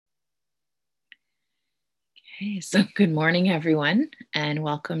Okay, so good morning, everyone, and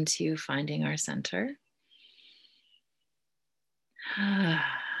welcome to Finding Our Center. I'm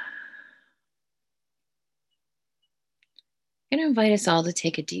going to invite us all to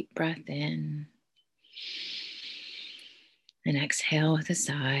take a deep breath in and exhale with a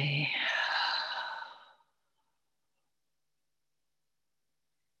sigh.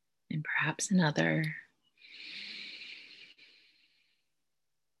 And perhaps another.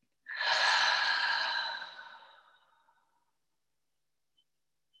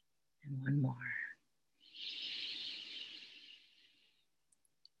 And one more.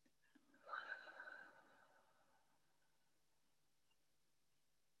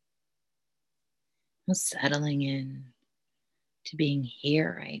 Well, settling in to being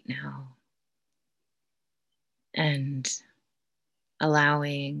here right now and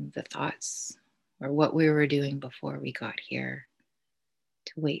allowing the thoughts or what we were doing before we got here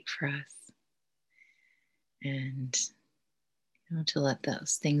to wait for us and to let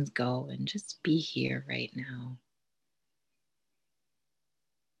those things go and just be here right now.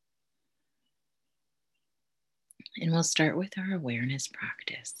 And we'll start with our awareness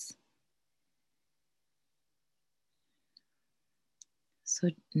practice.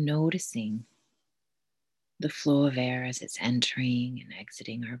 So, noticing the flow of air as it's entering and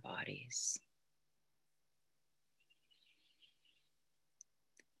exiting our bodies.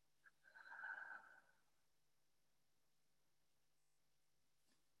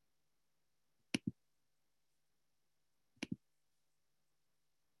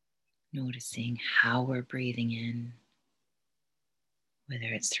 Noticing how we're breathing in, whether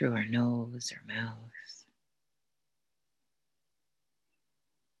it's through our nose or mouth.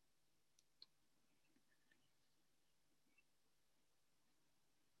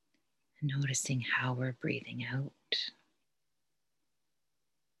 And noticing how we're breathing out,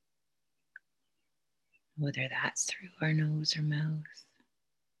 whether that's through our nose or mouth.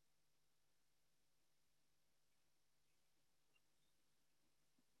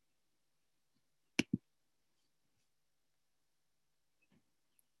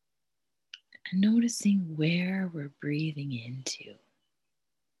 And noticing where we're breathing into.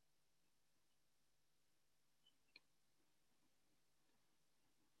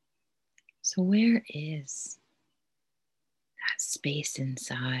 So, where is that space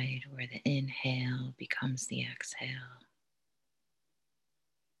inside where the inhale becomes the exhale,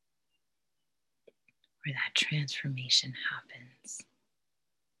 where that transformation happens?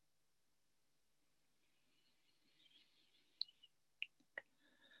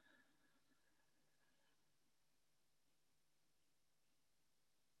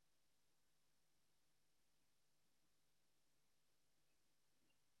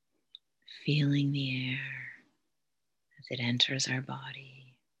 Feeling the air as it enters our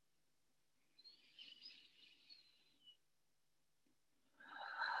body.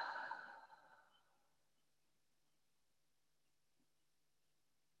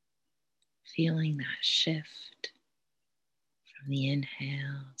 Feeling that shift from the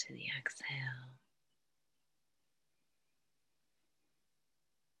inhale to the exhale.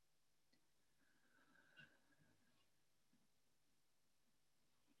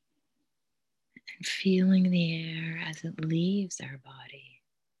 And feeling the air as it leaves our body.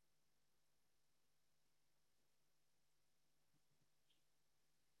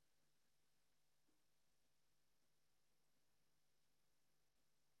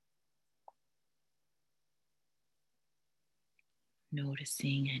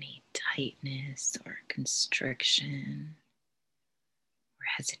 Noticing any tightness or constriction or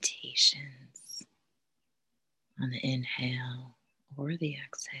hesitations on the inhale or the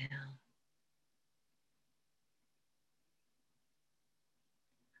exhale.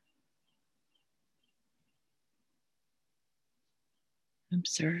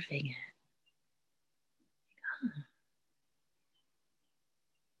 Observing it.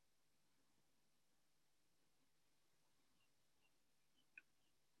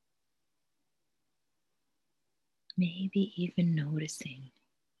 Maybe even noticing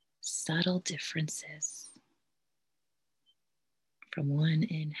subtle differences from one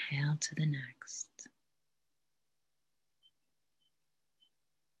inhale to the next.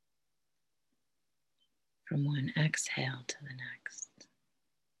 From one exhale to the next.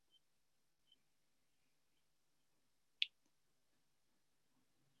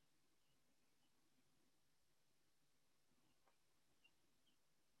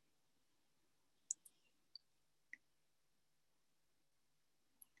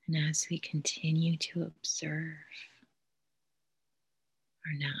 And as we continue to observe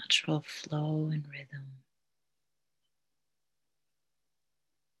our natural flow and rhythm,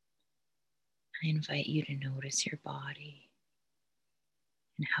 I invite you to notice your body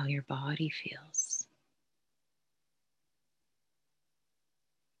and how your body feels.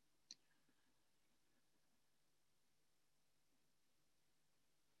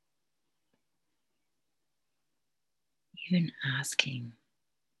 Even asking,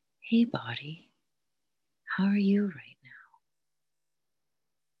 hey body, how are you right now?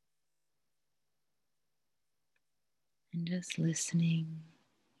 And just listening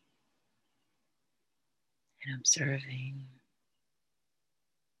and observing.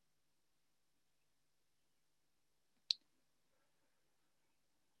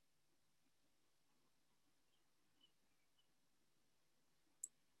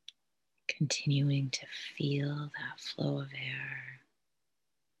 Continuing to feel that flow of air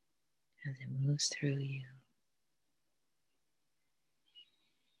as it moves through you.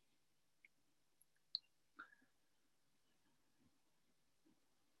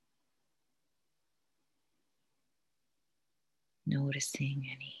 Noticing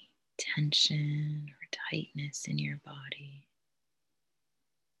any tension or tightness in your body.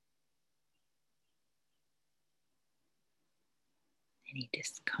 Any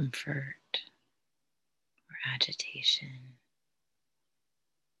discomfort or agitation.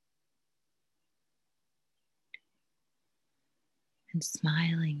 And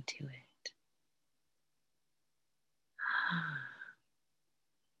smiling to it. Ah,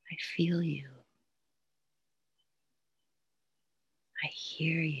 I feel you. I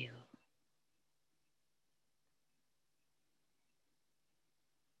hear you.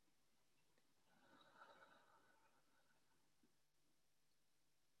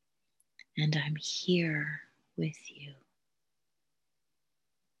 And I'm here with you.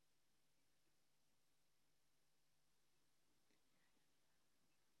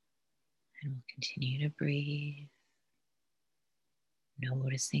 And we'll continue to breathe,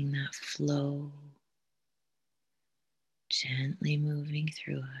 noticing that flow gently moving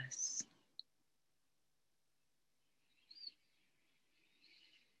through us.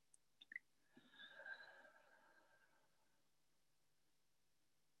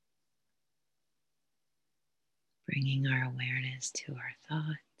 Bringing our awareness to our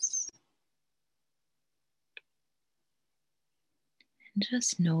thoughts. And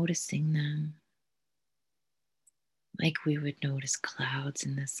just noticing them like we would notice clouds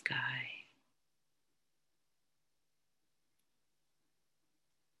in the sky.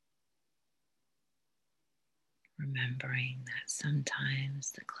 Remembering that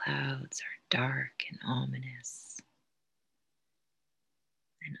sometimes the clouds are dark and ominous,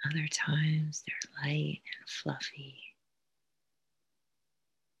 and other times they're light and fluffy.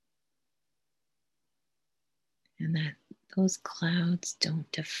 And that those clouds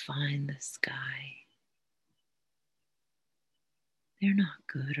don't define the sky. They're not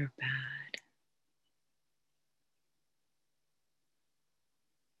good or bad.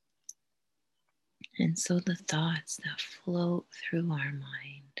 And so the thoughts that float through our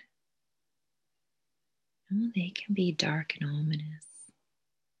mind, they can be dark and ominous,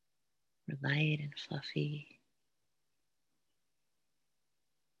 or light and fluffy,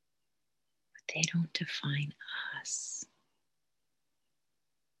 but they don't define us.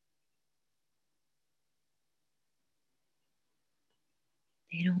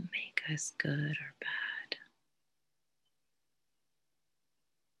 They don't make us good or bad.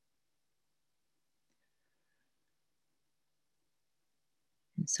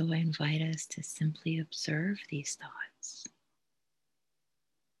 And so I invite us to simply observe these thoughts.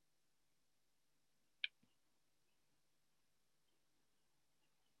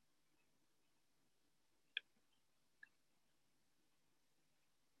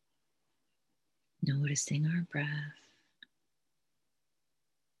 Noticing our breath.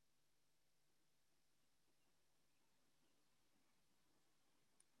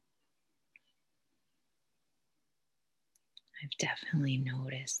 I've definitely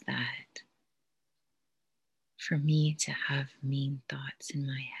noticed that for me to have mean thoughts in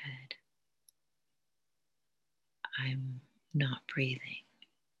my head, I'm not breathing.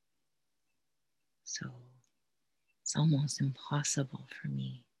 So it's almost impossible for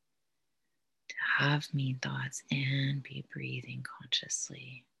me to have mean thoughts and be breathing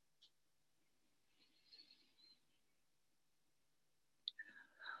consciously.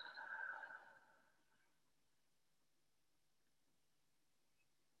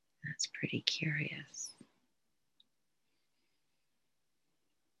 That's pretty curious.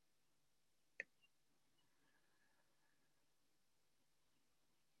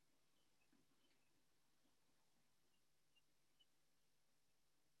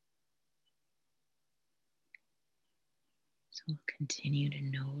 So we'll continue to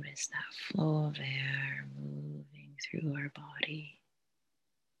notice that flow of air moving through our body.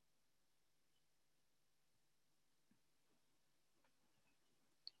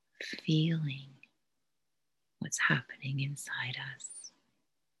 Feeling what's happening inside us.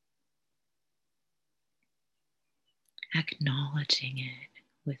 Acknowledging it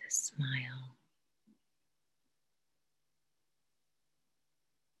with a smile.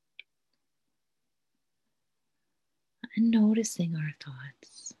 And noticing our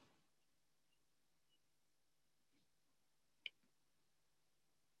thoughts.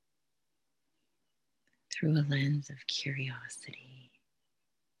 Through a lens of curiosity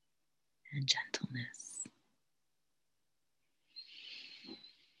and gentleness.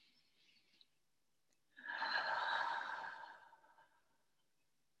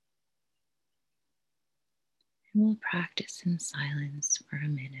 And we'll practice in silence for a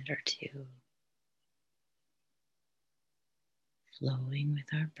minute or two, flowing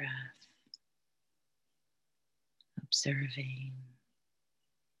with our breath, observing.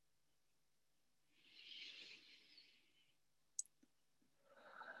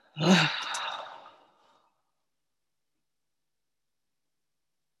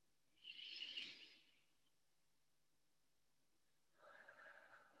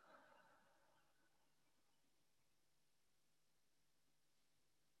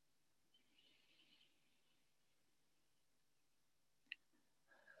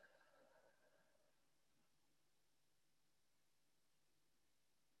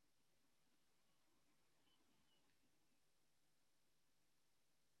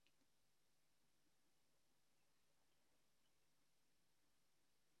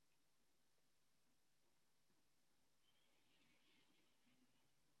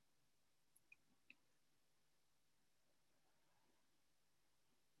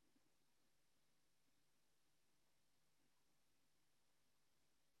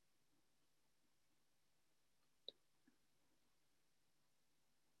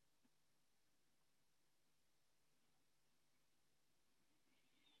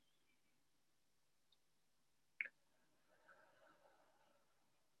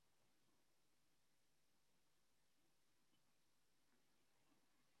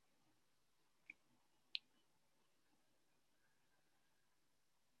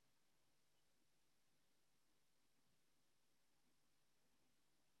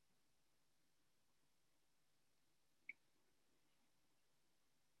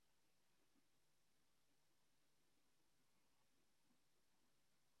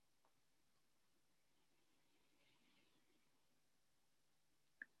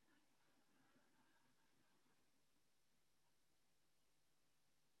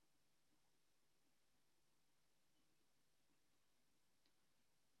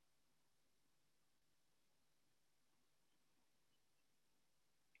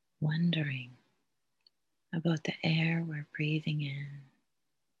 Wondering about the air we're breathing in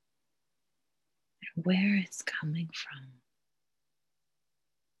and where it's coming from.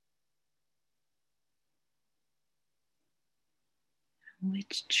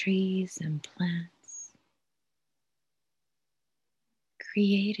 Which trees and plants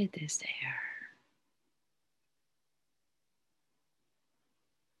created this air?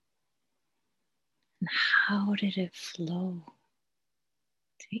 And how did it flow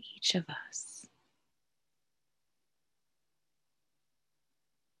to each of us?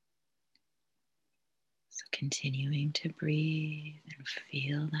 So continuing to breathe and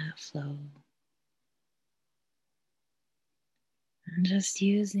feel that flow. And just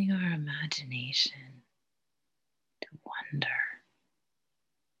using our imagination to wonder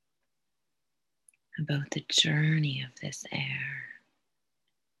about the journey of this air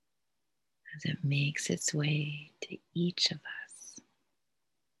as it makes its way to each of us,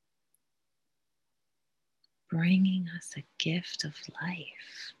 bringing us a gift of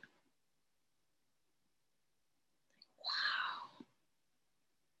life. Wow.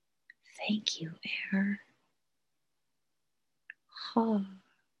 Thank you, air. Oh,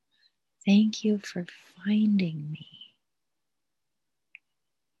 thank you for finding me.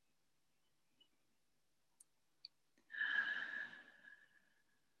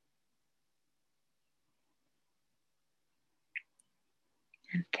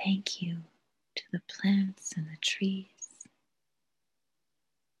 And thank you to the plants and the trees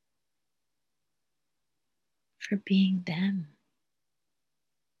for being them,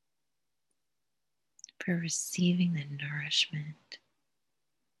 for receiving the nourishment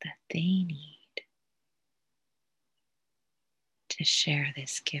that they need to share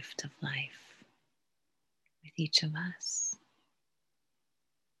this gift of life with each of us.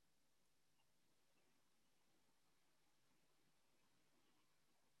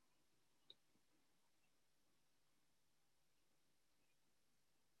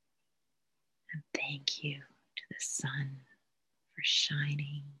 And thank you to the sun for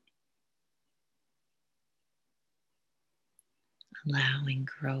shining, allowing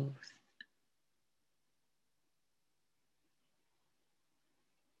growth.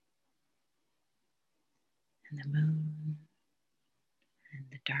 And the moon and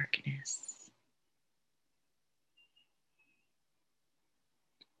the darkness.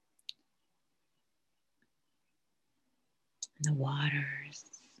 And the waters.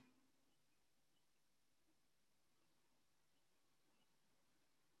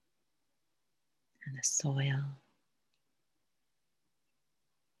 And the soil.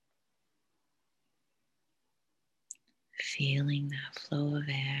 Feeling that flow of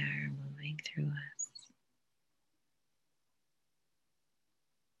air moving through us.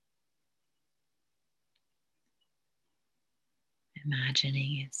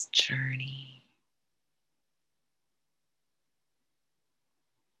 Imagining its journey.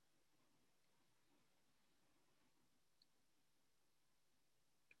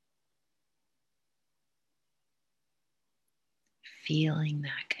 Feeling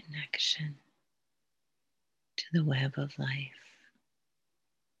that connection to the web of life.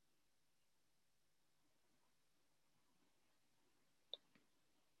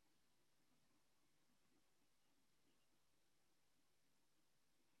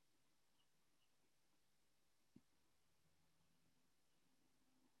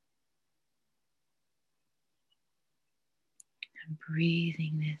 And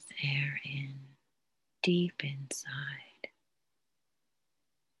breathing this air in deep inside.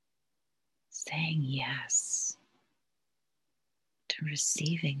 Saying yes to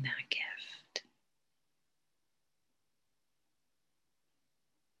receiving that gift.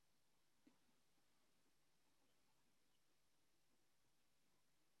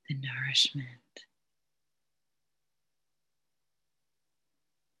 The nourishment.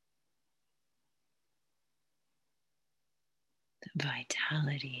 The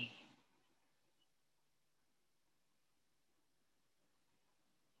vitality.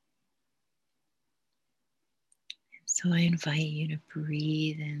 And so I invite you to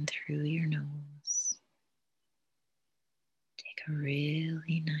breathe in through your nose. Take a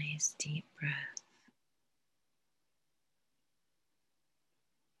really nice deep breath.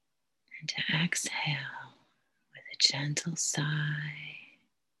 And to exhale with a gentle sigh,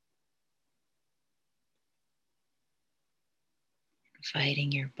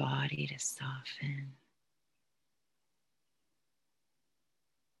 inviting your body to soften.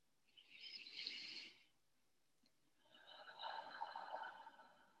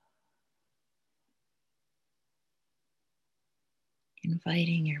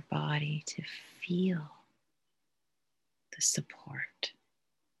 Inviting your body to feel the support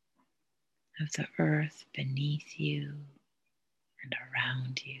of the earth beneath you and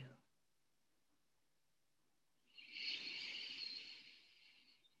around you.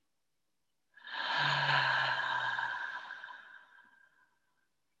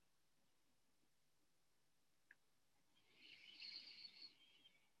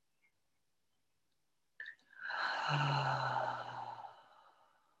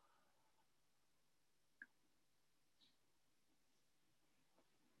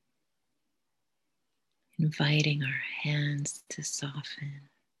 Inviting our hands to soften,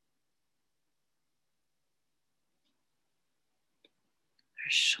 our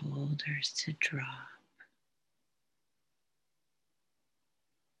shoulders to drop,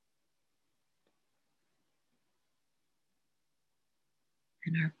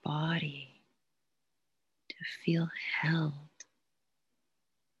 and our body to feel held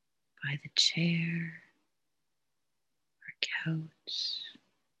by the chair or couch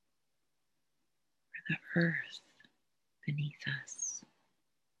or the earth beneath us.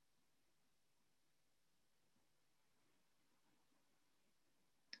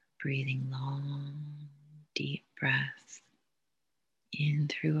 Breathing long, deep breaths in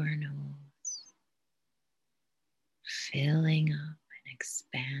through our nose, filling up and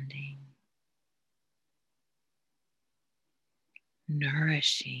expanding,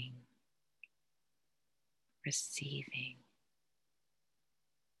 nourishing, receiving.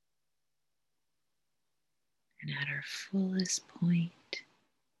 And at our fullest point,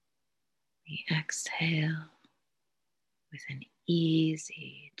 we exhale with an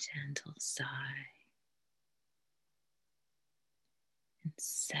easy, gentle sigh and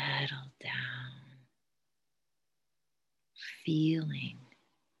settle down, feeling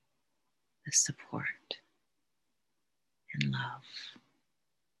the support and love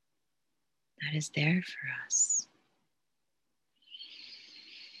that is there for us.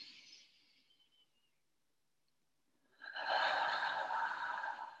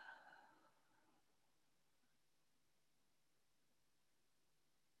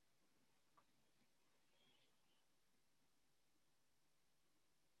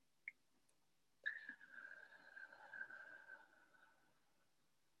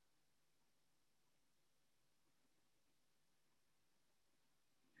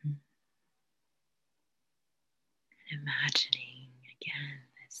 imagining again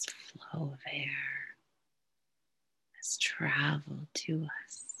this flow of air has traveled to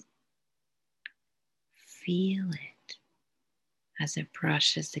us. Feel it as it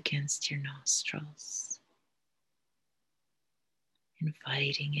brushes against your nostrils,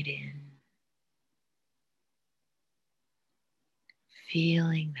 inviting it in,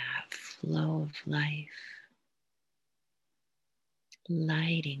 feeling that flow of life,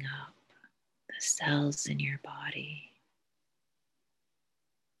 lighting up the cells in your body,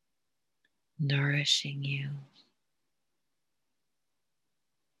 nourishing you,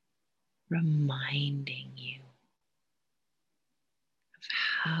 reminding you of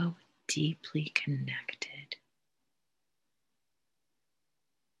how deeply connected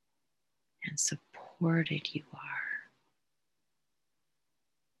and supported you are.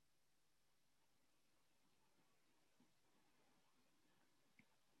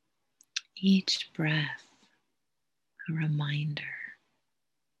 Each breath, a reminder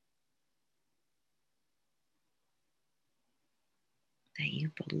that you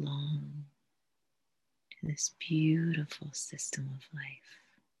belong to this beautiful system of life.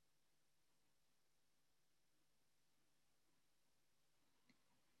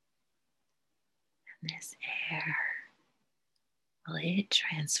 And this air, well, it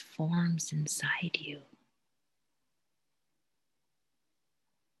transforms inside you.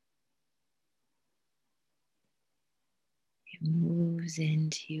 It moves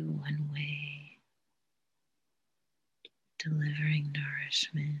into you one way, delivering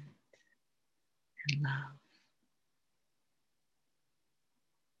nourishment and love.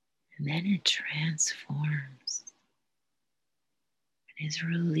 And then it transforms and is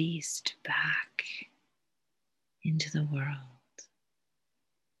released back into the world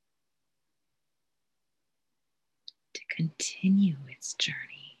to continue its journey.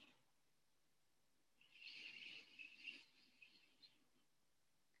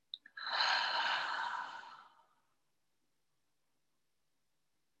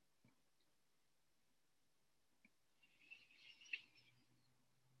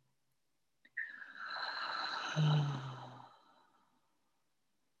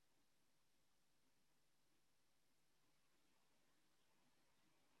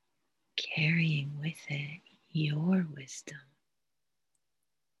 Carrying with it your wisdom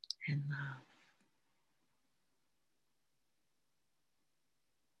and love.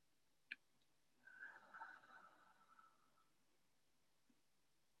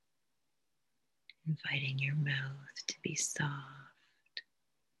 Inviting your mouth to be soft,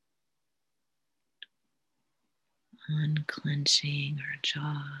 unclenching our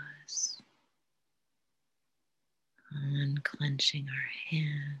jaws, unclenching our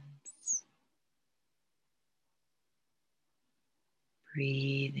hands,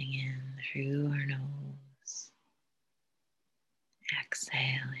 breathing in through our nose,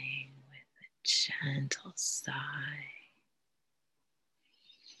 exhaling with a gentle sigh.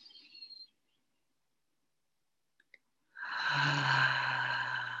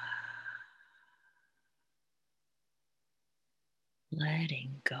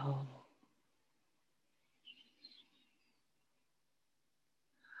 Letting go.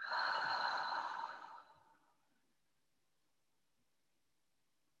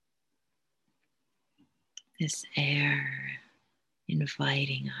 This air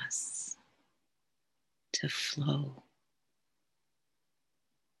inviting us to flow.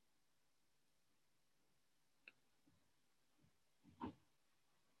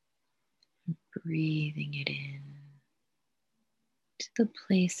 Breathing it in to the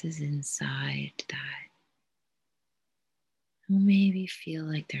places inside that maybe feel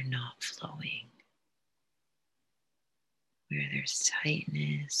like they're not flowing, where there's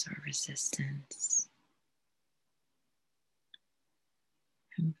tightness or resistance.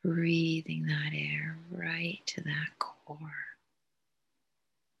 And breathing that air right to that core,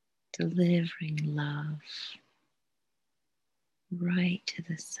 delivering love right to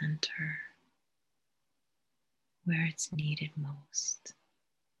the center where it's needed most.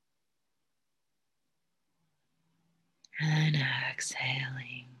 And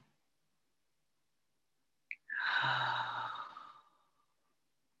exhaling.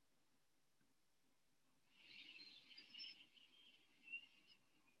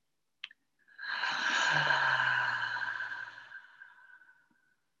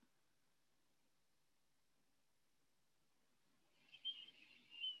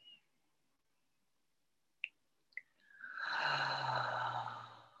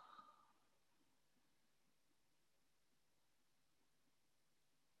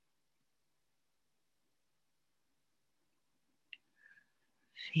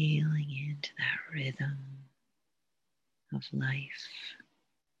 Feeling into that rhythm of life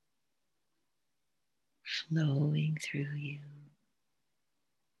flowing through you.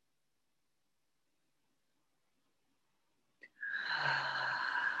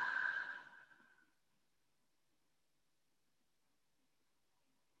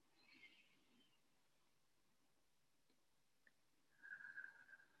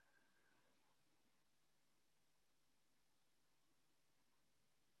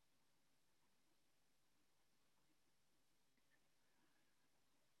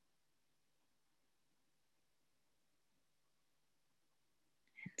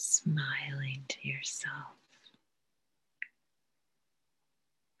 And smiling to yourself.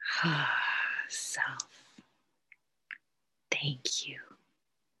 Self, thank you.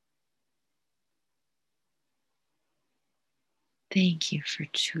 Thank you for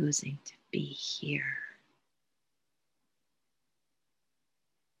choosing to be here.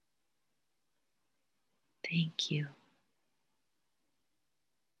 Thank you.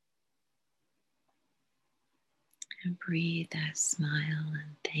 And breathe that smile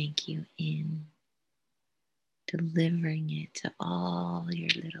and thank you in, delivering it to all your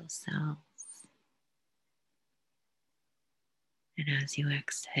little selves. And as you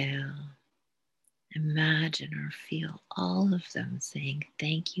exhale, imagine or feel all of them saying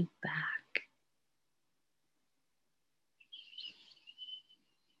thank you back.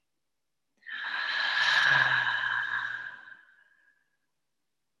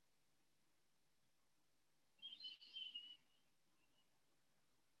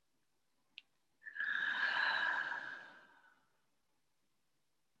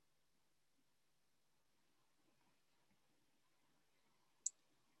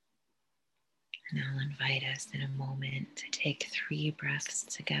 And I'll invite us in a moment to take 3 breaths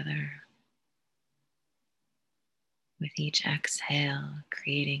together. With each exhale,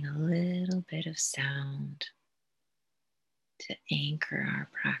 creating a little bit of sound to anchor our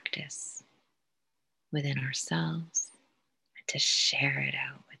practice within ourselves and to share it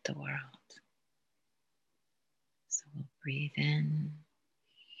out with the world. So we'll breathe in.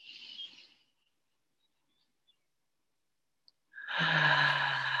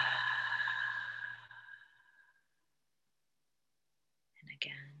 And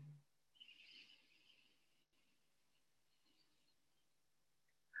again.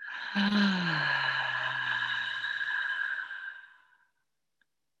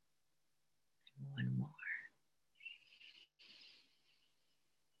 One more.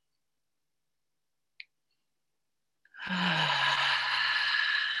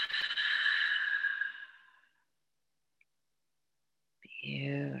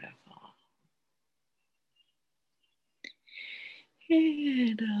 Beautiful.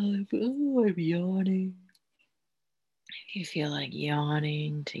 And I'm yawning. If you feel like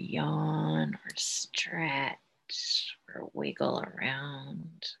yawning, to yawn or stretch or wiggle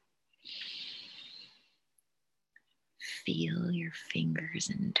around. Feel your fingers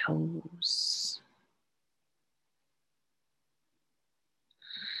and toes.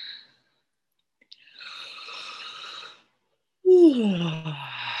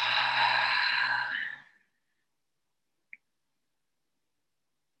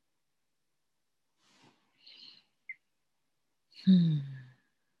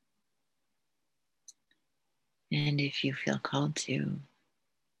 And if you feel called to,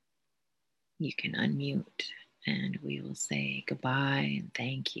 you can unmute and we will say goodbye and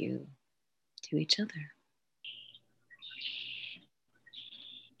thank you to each other.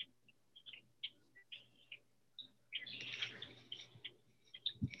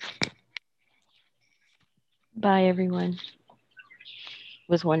 Bye, everyone. It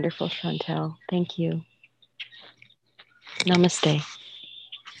was wonderful, Chantel. Thank you. Namaste.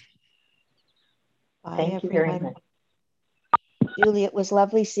 Bye, Thank you very everyone. much. Julie, it was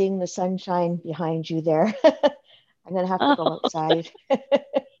lovely seeing the sunshine behind you there. I'm going to have to go outside.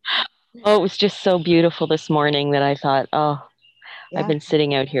 Oh, it was just so beautiful this morning that I thought, oh, Yeah, I've been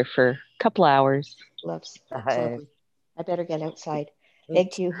sitting out here for a couple hours. it's lovely. I better get outside. Me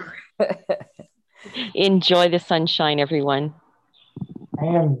Thank you. Enjoy the sunshine, everyone. I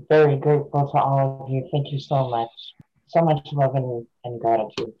am very grateful to all of you. Thank you so much. So much love and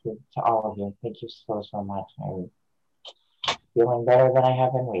gratitude to all of you. Thank you so, so much. I'm feeling better than I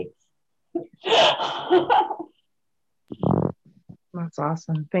have in weeks. That's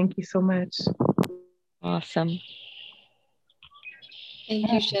awesome. Thank you so much. Awesome.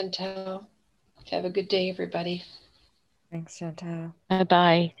 Thank you, Chantel. Have a good day, everybody. Thanks, Chantal.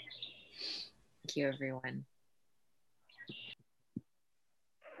 Bye-bye. Thank you, everyone.